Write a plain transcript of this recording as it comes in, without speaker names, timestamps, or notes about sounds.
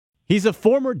He's a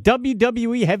former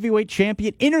WWE heavyweight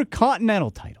champion, intercontinental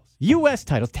titles, U.S.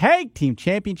 titles, tag team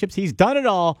championships. He's done it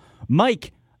all.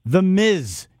 Mike, The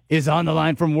Miz, is on the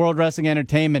line from World Wrestling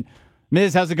Entertainment.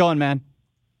 Miz, how's it going, man?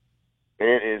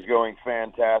 It is going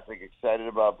fantastic. Excited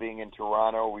about being in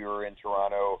Toronto. We were in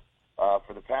Toronto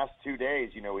for the past 2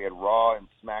 days. You know, we had Raw and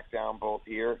SmackDown both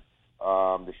here.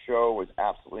 The show was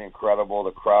absolutely incredible.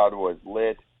 The crowd was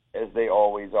lit, as they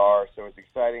always are. So it's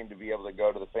exciting to be able to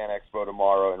go to the Fan Expo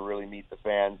tomorrow and really meet the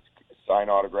fans, sign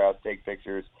autographs, take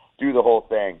pictures, do the whole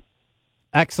thing.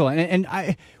 Excellent.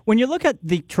 And when you look at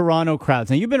the Toronto crowds,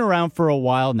 now you've been around for a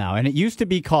while now, and it used to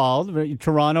be called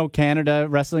Toronto, Canada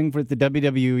Wrestling for the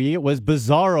WWE. It was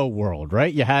Bizarro World,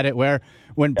 right? You had it where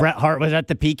when Bret Hart was at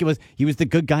the peak, he was the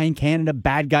good guy in Canada,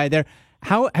 bad guy there.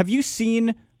 How have you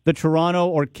seen the Toronto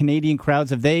or Canadian crowds?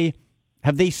 Have they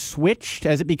switched?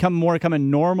 Has it become more kind of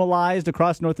normalized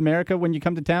across North America when you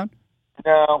come to town?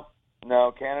 No.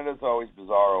 Canada's always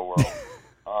Bizarro World.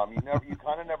 You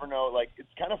kind of never know. Like,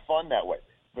 it's kind of fun that way.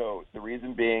 So the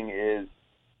reason being is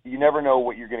you never know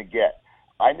what you're going to get.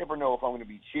 I never know if I'm going to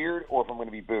be cheered or if I'm going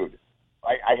to be booed.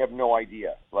 I have no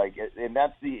idea. And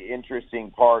that's the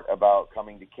interesting part about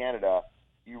coming to Canada.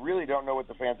 You really don't know what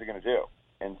the fans are going to do,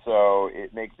 and so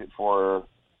it makes it for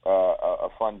a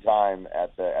fun time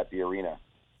at the arena,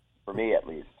 for me at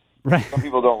least. Right. Some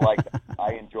people don't like that.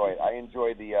 I enjoy it. I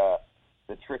enjoy the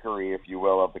trickery, if you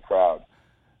will, of the crowd.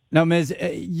 Now, Miz,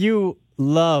 you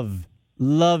love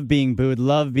being booed,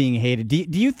 love being hated. Do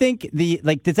you think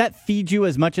does that feed you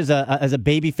as much as a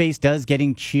babyface does,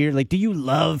 getting cheered? Like, do you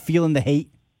love feeling the hate?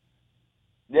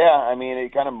 Yeah, I mean,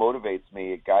 it kind of motivates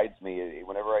me. It guides me.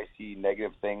 Whenever I see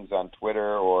negative things on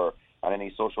Twitter or on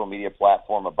any social media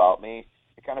platform about me,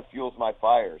 it kind of fuels my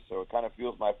fire. So it kind of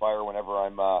fuels my fire whenever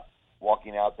I'm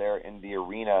walking out there in the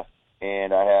arena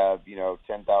and I have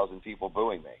 10,000 people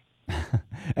booing me.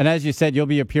 And as you said, you'll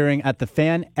be appearing at the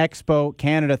Fan Expo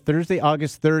Canada Thursday,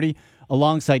 August 30,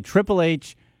 alongside Triple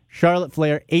H, Charlotte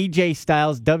Flair, AJ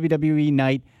Styles, WWE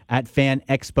Night at Fan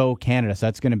Expo Canada. So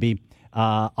that's going to be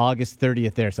August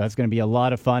 30th there. So that's going to be a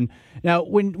lot of fun. Now,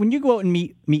 when you go out and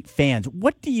meet fans,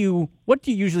 what do you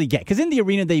usually get? Because in the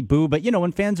arena they boo, but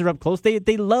when fans are up close, they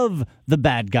love the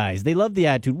bad guys. They love the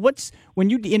attitude.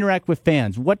 When you interact with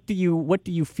fans, what do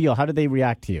you feel? How do they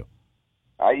react to you?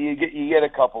 You get a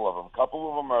couple of them. A couple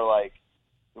of them are like,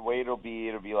 the way it'll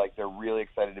be like they're really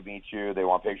excited to meet you. They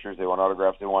want pictures. They want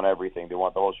autographs. They want everything. They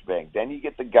want the whole shebang. Then you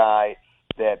get the guy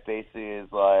that basically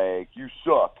is like, you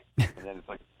suck. And then it's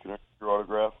like, can I get your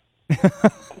autograph?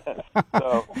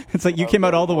 So, it's like you came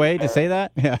out all the way to say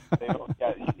that? Yeah.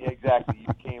 Yeah, exactly.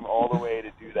 You came all the way to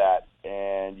do that,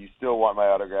 and you still want my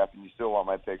autograph, and you still want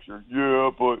my picture. Yeah,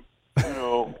 but,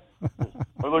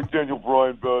 I like Daniel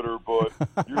Bryan better, but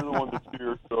you're the one that's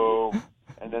here, so...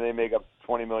 And then they make up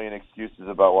 20 million excuses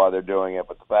about why they're doing it,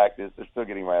 but the fact is they're still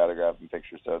getting my autograph and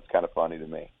picture, so it's kind of funny to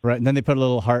me. Right, and then they put a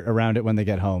little heart around it when they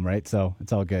get home, right? So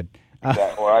it's all good.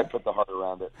 Or I put the heart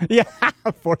around it. Yeah,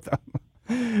 for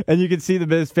them. And you can see the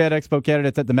Miz Fan Expo Canada.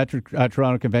 It's at the Metro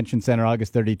Toronto Convention Center,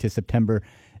 August 30 to September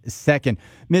 2nd.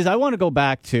 Miz, I want to go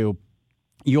back to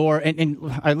and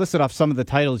I listed off some of the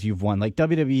titles you've won, like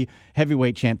WWE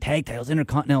Heavyweight Champ, Tag titles,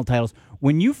 Intercontinental titles.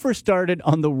 When you first started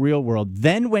on The Real World,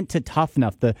 then went to Tough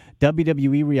Enough, the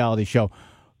WWE reality show,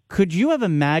 could you have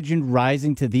imagined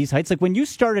rising to these heights? Like when you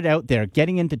started out there,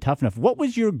 getting into Tough Enough, what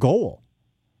was your goal?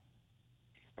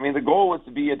 I mean, the goal was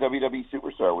to be a WWE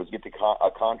superstar, was get a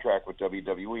contract with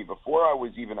WWE. Before I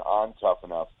was even on Tough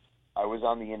Enough, I was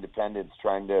on the independents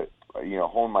trying to,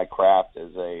 hone my craft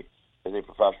as a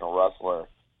professional wrestler.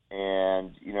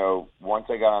 And, once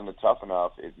I got on the Tough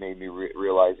Enough, it made me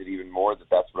realize it even more that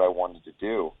that's what I wanted to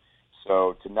do.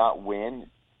 So to not win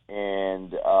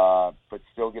and but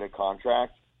still get a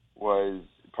contract was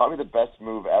probably the best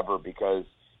move ever because,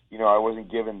 I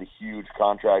wasn't given the huge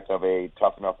contract of a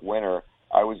Tough Enough winner.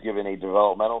 I was given a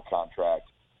developmental contract,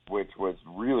 which was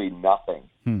really nothing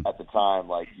at the time.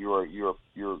 Like you were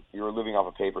living off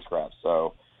of paper scraps.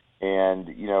 So, and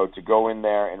to go in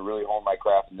there and really hone my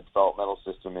craft in the developmental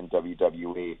system in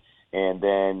WWE, and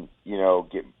then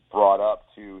get brought up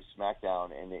to SmackDown,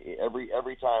 and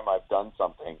every time I've done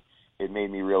something, it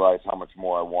made me realize how much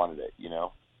more I wanted it.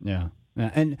 Yeah.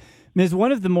 And Ms.,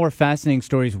 one of the more fascinating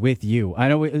stories with you, I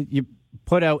know you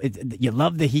put out, you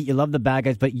love the heat, you love the bad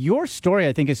guys, but your story,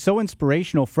 I think, is so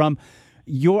inspirational from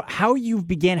how you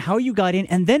began, how you got in,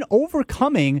 and then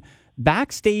overcoming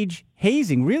backstage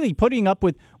hazing, really putting up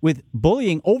with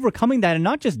bullying, overcoming that, and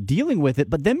not just dealing with it,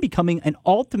 but then becoming an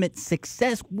ultimate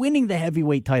success, winning the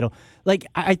heavyweight title. Like,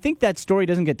 I think that story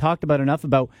doesn't get talked about enough,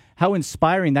 about how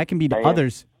inspiring that can be to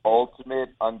others ultimate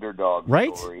underdog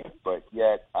Right? story, but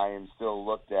yet I am still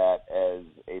looked at as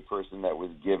a person that was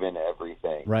given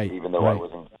everything, Right, even though I right.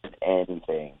 wasn't given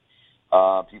anything.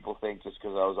 People think just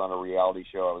because I was on a reality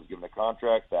show I was given a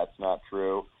contract. That's not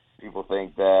true. People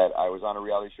think that I was on a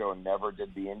reality show and never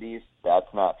did the Indies.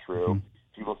 That's not true.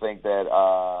 People think that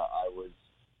I was,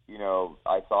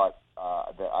 I thought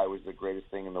that I was the greatest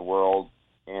thing in the world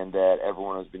and that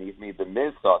everyone was beneath me. The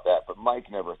Miz thought that, but Mike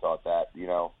never thought that,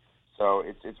 So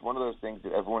it's one of those things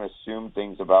that everyone assumed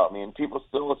things about me, and people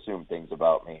still assume things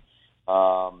about me.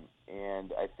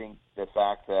 And I think the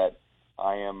fact that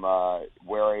I am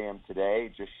where I am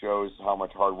today just shows how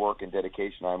much hard work and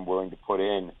dedication I'm willing to put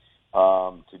in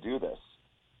to do this.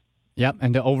 Yep,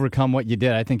 and to overcome what you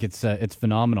did, I think it's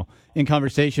phenomenal. In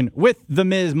conversation with The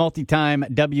Miz, multi-time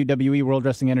WWE World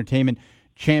Wrestling Entertainment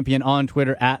champion on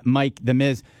Twitter at Mike The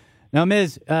Miz. Now,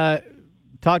 Miz,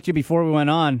 talked to you before we went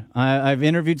on. I've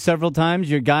interviewed several times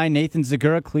your guy, Nathan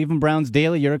Zagura, Cleveland Browns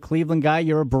Daily. You're a Cleveland guy.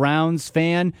 You're a Browns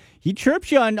fan. He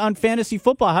chirps you on fantasy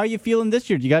football. How are you feeling this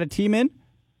year? Do you got a team in?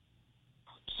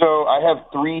 So I have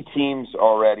 3 teams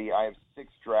already. I have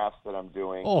 6 drafts that I'm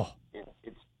doing. Oh.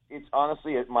 It's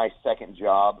honestly my second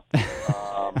job,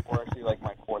 or actually like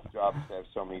my 4th job because I have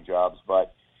so many jobs.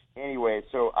 But anyway,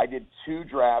 so I did 2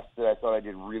 drafts that I thought I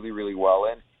did really, really well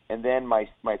in. And then my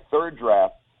 3rd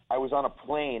draft, I was on a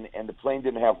plane, and the plane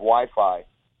didn't have Wi-Fi,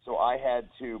 so I had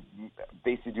to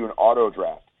basically do an auto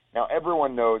draft. Now,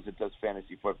 everyone knows that does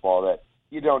fantasy football that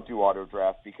you don't do auto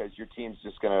draft because your team's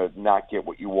just going to not get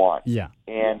what you want. Yeah.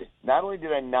 And not only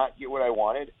did I not get what I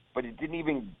wanted, but it didn't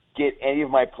even get any of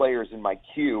my players in my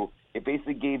queue. It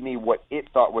basically gave me what it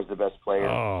thought was the best player,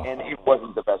 and it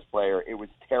wasn't the best player. It was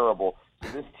terrible. So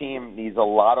this team needs a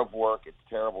lot of work. It's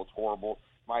terrible. It's horrible.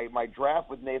 My draft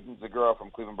with Nathan Zagura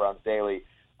from Cleveland Browns Daily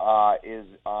is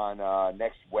on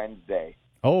next Wednesday.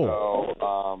 Oh.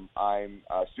 So I'm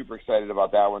super excited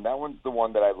about that one. That one's the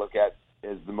one that I look at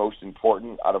as the most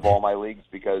important out of all my leagues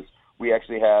because we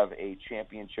actually have a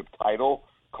championship title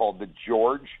called the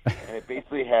George, and it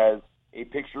basically has a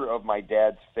picture of my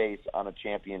dad's face on a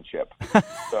championship.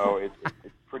 So it's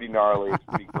pretty gnarly. It's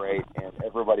pretty great, and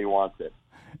everybody wants it.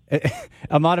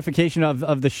 A modification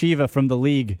of the Shiva from the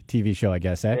League TV show, I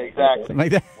guess, eh? Exactly. Something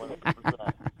like that.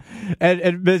 100%.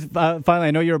 And Ms., finally,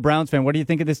 I know you're a Browns fan. What do you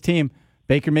think of this team?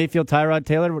 Baker Mayfield, Tyrod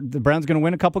Taylor, the Browns going to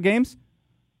win a couple games?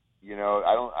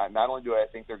 Not only do I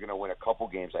think they're going to win a couple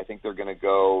games, I think they're going to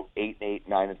go 8-8,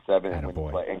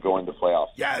 9-7, and go into playoffs.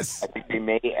 Yes. I think they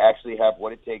may actually have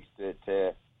what it takes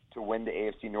to win the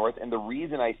AFC North. And the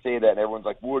reason I say that, and everyone's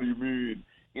like, "What do you mean?"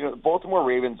 The Baltimore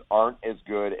Ravens aren't as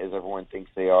good as everyone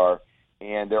thinks they are,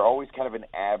 and they're always kind of an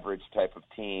average type of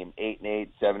team, 8-8,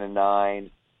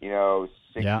 7-9,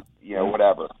 6,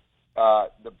 whatever.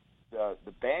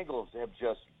 The Bengals have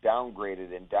just downgraded.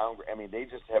 I mean, they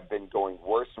just have been going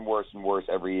worse and worse and worse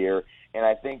every year. And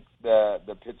I think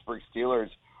the Pittsburgh Steelers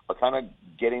are kind of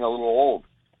getting a little old,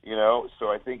 So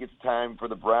I think it's time for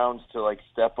the Browns to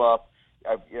step up.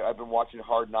 I've been watching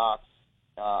Hard Knocks.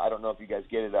 I don't know if you guys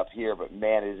get it up here, but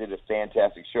man, is it a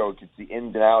fantastic show. It's the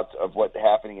ins and outs of what's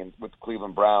happening with the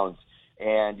Cleveland Browns,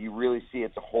 and you really see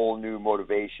it's a whole new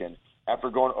motivation.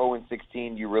 After going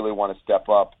 0-16, you really want to step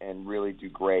up and really do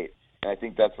great. And I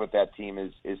think that's what that team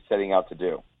is setting out to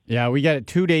do. Yeah, we got it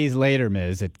 2 days later,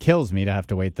 Miz. It kills me to have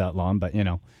to wait that long, but,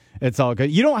 it's all good.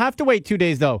 You don't have to wait 2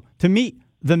 days, though, to meet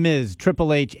The Miz,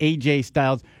 Triple H, AJ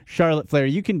Styles, Charlotte Flair.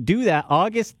 You can do that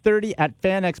August 30 at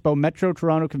Fan Expo, Metro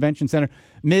Toronto Convention Center.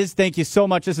 Miz, thank you so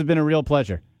much. This has been a real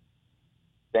pleasure.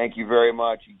 Thank you very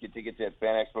much. You can get tickets at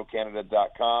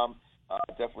fanexpocanada.com.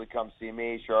 Definitely come see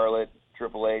me, Charlotte,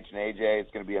 Triple H, and AJ.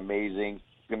 It's going to be amazing.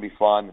 It's going to be fun.